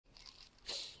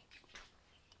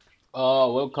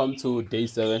Welcome to day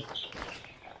 7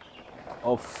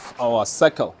 of our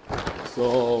cycle.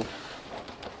 So,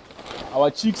 our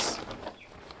chicks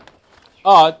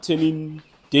are turning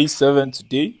day 7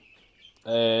 today,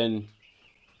 and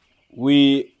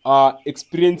we are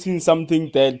experiencing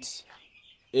something that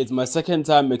it's my second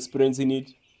time experiencing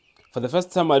it. For the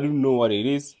first time, I didn't know what it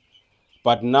is,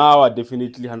 but now I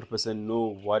definitely 100%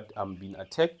 know what I'm being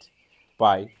attacked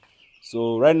by.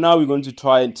 So, right now, we're going to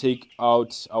try and take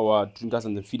out our drinkers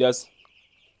and the feeders,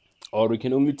 or we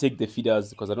can only take the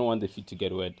feeders because I don't want the feed to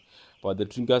get wet. But the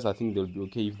drinkers, I think they'll be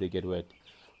okay if they get wet.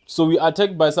 So we are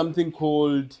attacked by something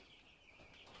called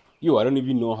I don't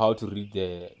even know how to read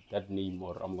that name,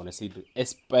 or I'm gonna say the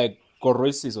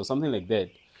aspergillosis or something like that.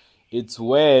 It's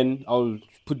when I'll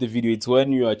put the video. It's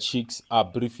when your chicks are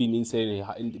breathing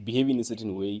behaving in a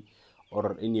certain way,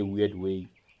 or in a weird way,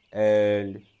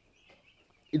 and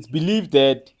it's believed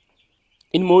that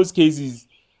in most cases,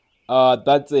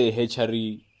 that's a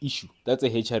hatchery issue. That's a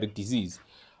hatchery disease.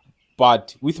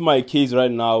 But with my case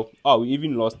right now, we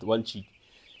even lost one chick.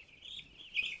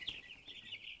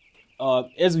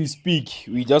 As we speak,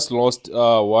 we just lost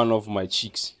one of my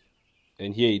chicks,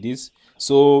 and here it is.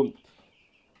 So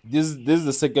this is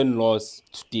the second loss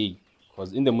today,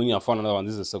 because in the morning I found another one.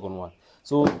 This is the second one.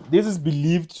 So this is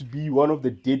believed to be one of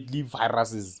the deadly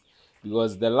viruses,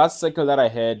 because the last cycle that I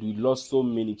had, we lost so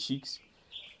many chicks,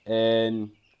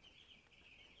 and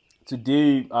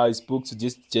today I spoke to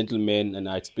this gentleman and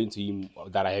I explained to him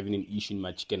that I have an issue in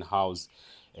my chicken house.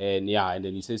 And and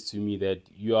then he says to me that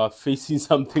you are facing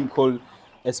something called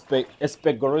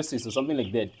aspergillosis or something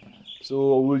like that.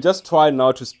 So we'll just try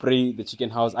now to spray the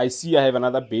chicken house. I see I have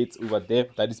another bait over there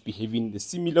that is behaving the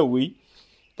similar way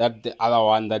that the other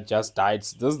one that just died.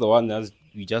 So this is the one that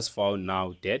we just found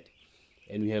now dead.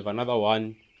 And we have another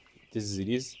one. This is it.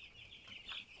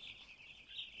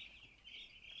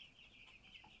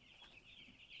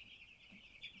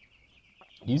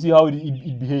 Do you see how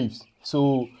it behaves?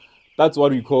 So that's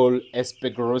what we call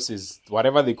aspergillosis,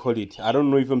 whatever they call it. I don't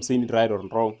know if I'm saying it right or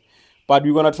wrong. But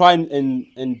we're going to try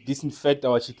and disinfect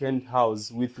our chicken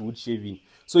house with wood shaving.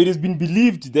 So it has been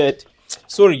believed that,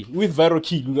 with viral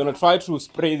kill, we're going to try to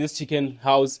spray this chicken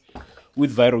house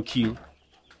with viral kill.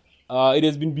 It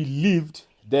has been believed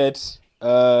that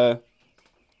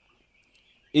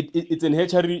it's an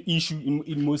hatchery issue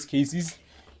in most cases.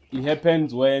 It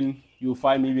happens when you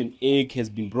find maybe an egg has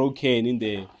been broken in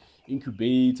the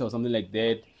incubator or something like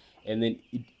that, and then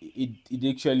it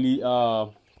actually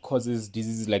causes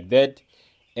diseases like that.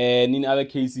 And in other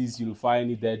cases, you'll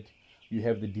find that you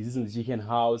have the disease in the chicken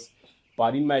house.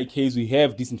 But in my case, we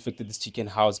have disinfected this chicken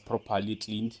house, properly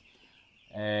cleaned.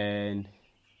 And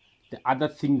the other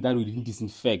thing that we didn't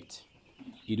disinfect,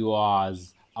 it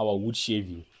was our wood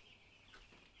shaving.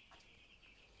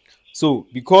 So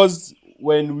because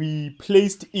when we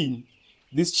placed in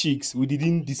these chicks, we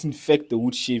didn't disinfect the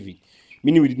wood shaving,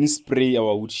 meaning we didn't spray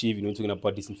our wood shaving. We're talking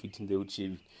about disinfecting the wood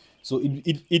shaving. So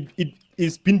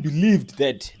it's been believed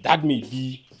that that may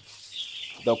be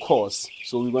the cause.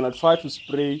 So we're gonna try to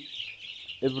spray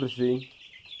everything,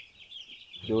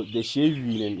 the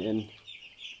shaving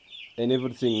and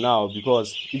everything now,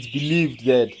 because it's believed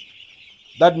that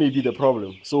that may be the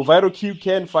problem. So viral kill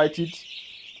can fight it,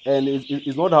 and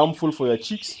it's not harmful for your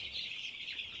chicks.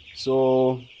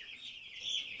 So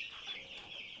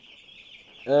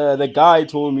the guy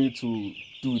told me to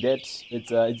do that.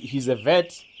 He's a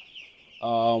vet.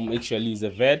 Actually, he's a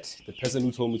vet. The person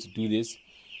who told me to do this.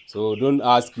 So don't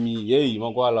ask me, hey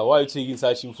Magwala, why are you taking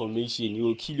such information? You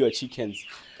will kill your chickens.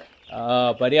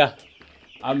 But yeah,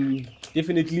 I'm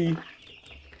definitely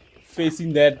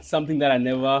facing something that I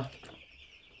never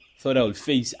thought I would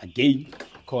face again.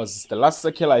 Because the last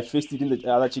cycle I faced it in the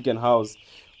other chicken house,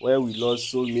 where we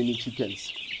lost so many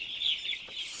chickens.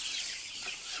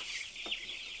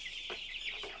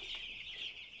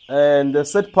 And the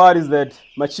sad part is that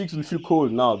my chicks will feel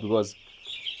cold now because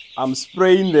I'm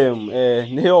spraying them.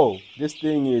 This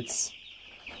thing, it's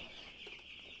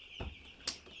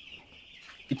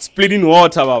splitting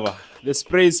water, Baba. The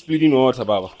spray is splitting water,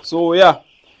 Baba. So yeah,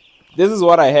 this is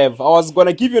what I have. I was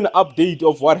gonna give you an update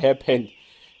of what happened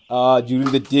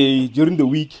during the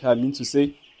week, I mean to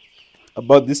say,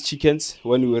 about these chickens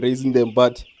when we were raising them.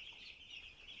 But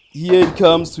here it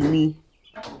comes to me,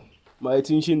 my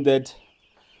attention, that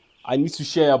I need to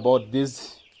share about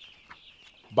this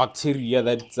bacteria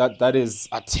that has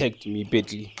attacked me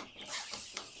badly.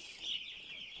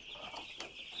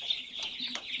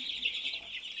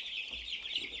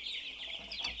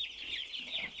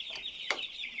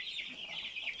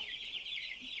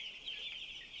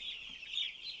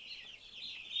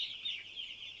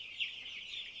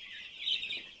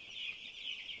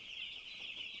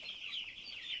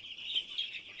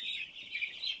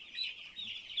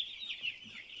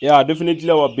 Yeah, definitely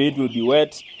our bed will be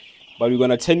wet, but we're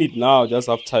gonna turn it now just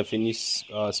after I finish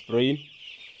spraying.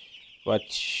 But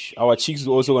our chicks are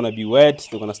also gonna be wet.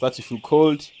 They're gonna start to feel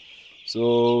cold.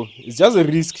 So it's just a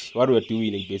risk what we're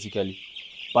doing, like, basically,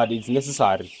 but it's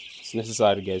necessary. It's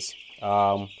necessary, guys.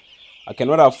 I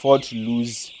cannot afford to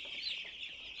lose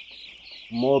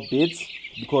more beds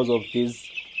because of this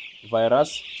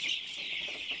virus.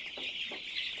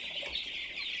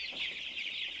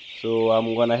 So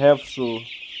I'm gonna have to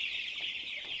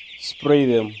spray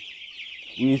them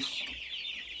with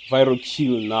viral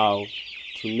kill now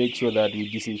to make sure that we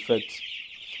disinfect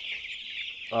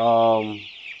the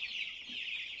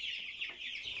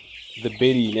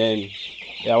bedding. And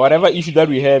yeah, whatever issue that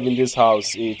we have in this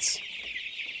house, it's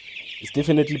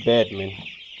definitely bad, man.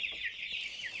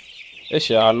 Yes,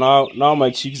 yeah, now my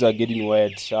cheeks are getting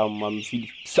wet.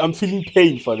 I'm feeling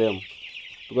pain for them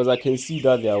because I can see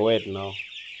that they are wet now.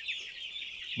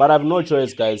 But I have no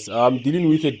choice, guys. I'm dealing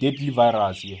with a deadly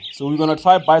virus here, so we're gonna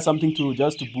try buy something to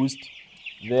just to boost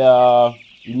their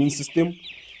immune system.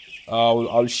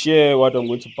 I'll share what I'm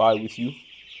going to buy with you.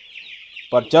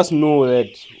 But just know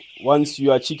that once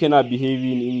your chicken are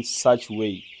behaving in such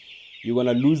way, you're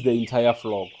gonna lose the entire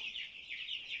flock.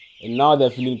 And now they're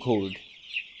feeling cold.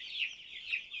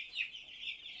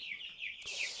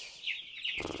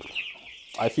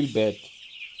 I feel bad.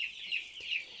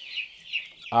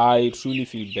 I truly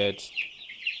feel bad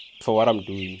for what I'm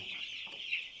doing.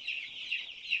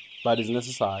 But it's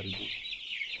necessary.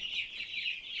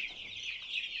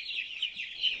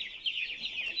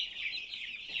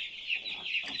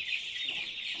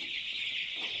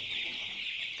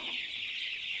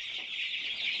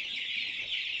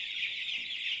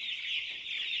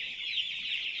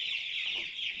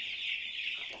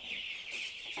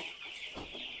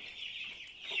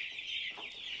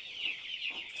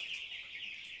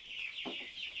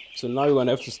 So now you're gonna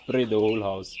have to spray the whole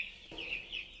house.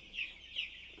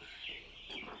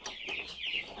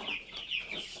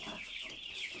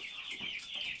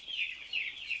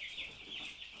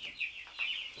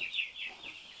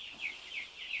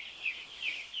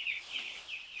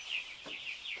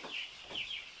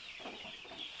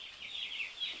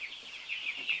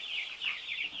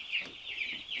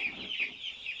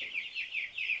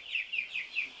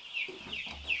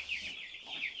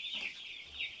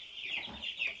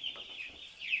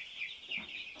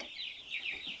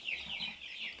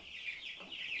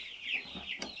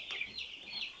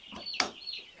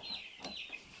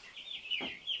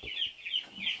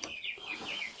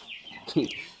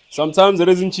 Sometimes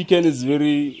raising chicken is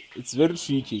very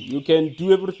tricky. You can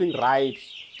do everything right,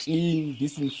 clean,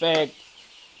 disinfect,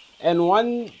 and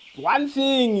one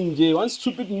thing in J, one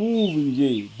stupid move in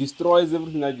J destroys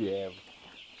everything that you have.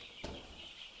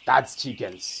 That's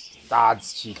chickens.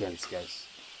 That's chickens, guys.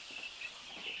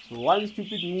 So one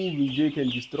stupid move in J can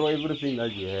destroy everything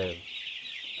that you have.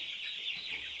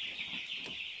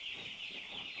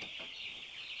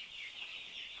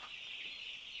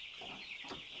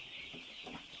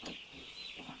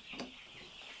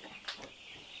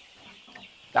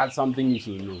 That's something you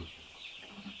should know.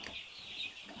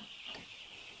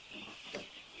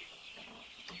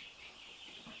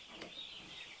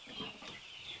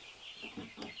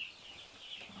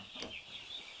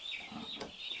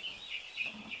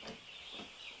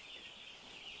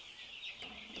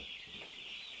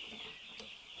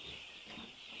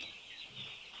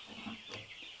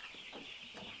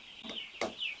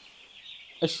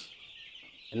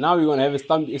 And now we're gonna have a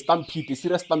stampede, a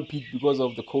serious stampede because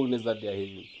of the coldness that they're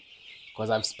having. Because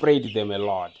I've sprayed them a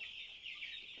lot.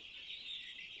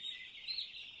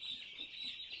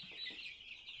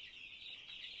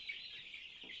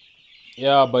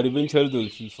 Yeah, but eventually they'll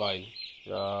feel fine.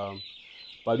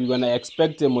 But we're gonna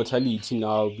expect a mortality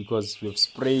now because we've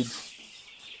sprayed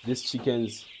these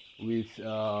chickens with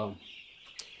the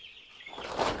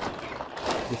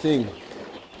thing.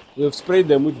 We've sprayed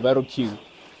them with viral kill.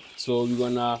 So we're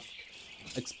gonna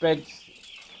expect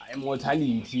a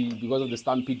mortality because of the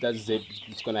stampede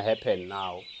that's gonna happen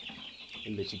now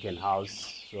in the chicken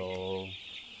house. So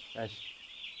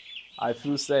I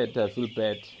feel sad, I feel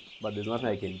bad, but there's nothing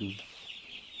I can do.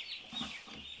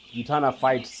 You're trying to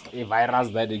fight a virus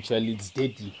that actually is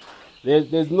deadly.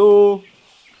 There's no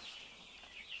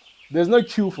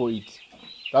cure for it.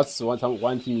 That's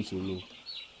one thing you should know.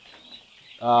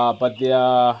 But there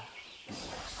are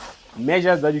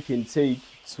measures that you can take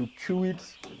to cure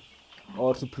it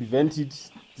or to prevent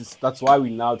it. That's why we're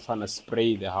now trying to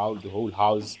spray the whole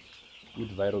house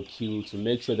with viral kill to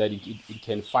make sure that it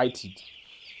can fight it.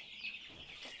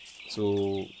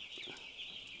 So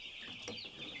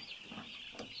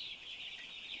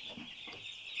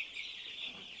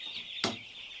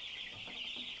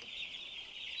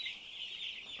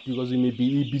because we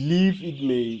believe it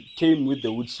may came with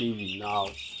the wood shaving. Now,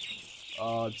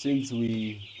 since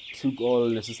we took all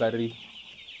necessary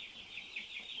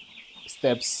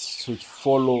steps to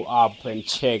follow up and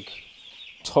check,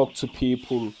 talk to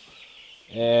people,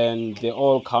 and they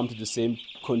all come to the same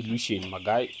conclusion, my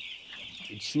guy.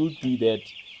 It should be that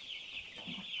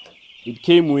it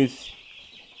came with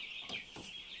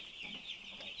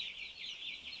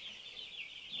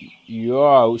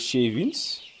your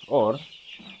shavings, or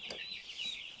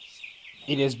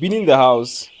it has been in the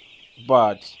house,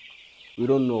 but we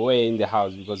don't know where in the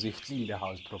house because we've cleaned the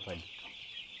house properly.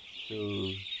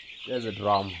 So there's a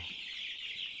drama.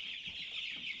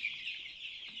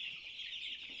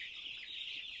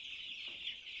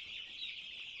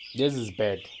 This is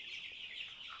bad.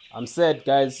 I'm sad,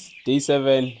 guys. Day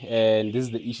 7, and this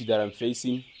is the issue that I'm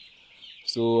facing.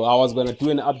 So I was gonna do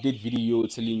an update video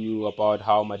telling you about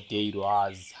how my day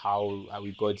was, how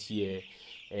we got here,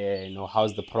 and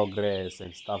how's the progress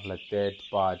and stuff like that.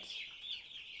 But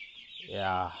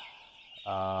yeah,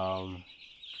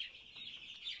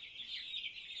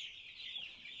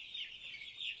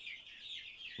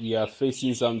 we are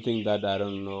facing something that I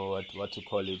don't know what to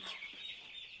call it.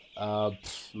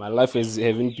 My life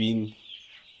haven't been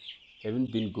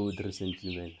good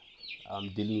recently, man. I'm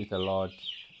dealing with a lot.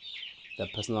 The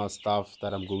personal stuff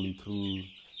that I'm going through,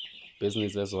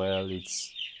 business as well.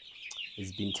 It's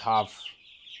been tough.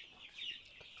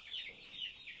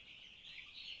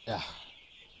 Yeah,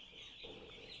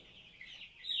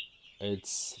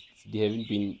 they haven't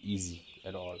been easy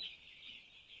at all.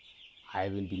 I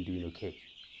haven't been doing okay.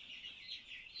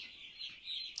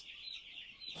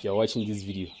 If you're watching this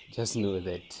video, just know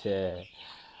that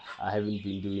I haven't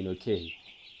been doing okay.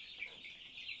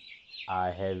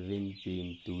 I haven't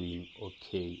been doing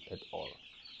okay at all.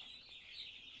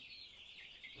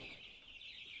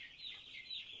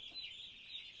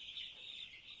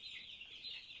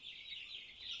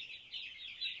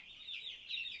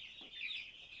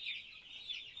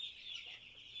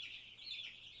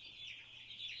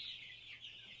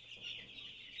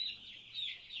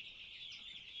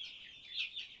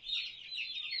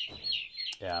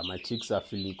 Yeah, my cheeks are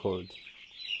feeling cold.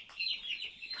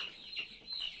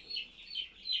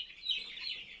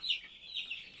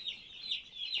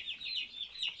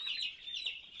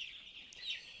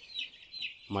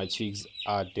 My cheeks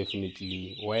are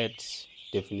definitely wet,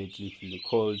 definitely feeling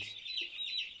cold.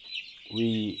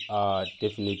 We are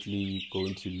definitely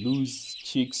going to lose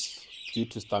cheeks due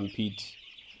to stampede.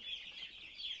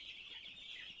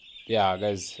 Yeah,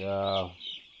 guys,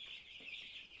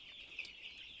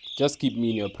 just keep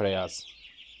me in your prayers.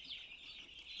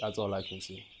 That's all I can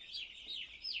say.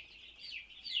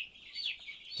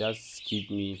 Just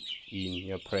keep me in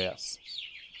your prayers.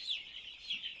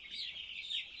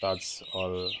 That's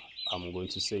all I'm going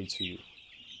to say to you.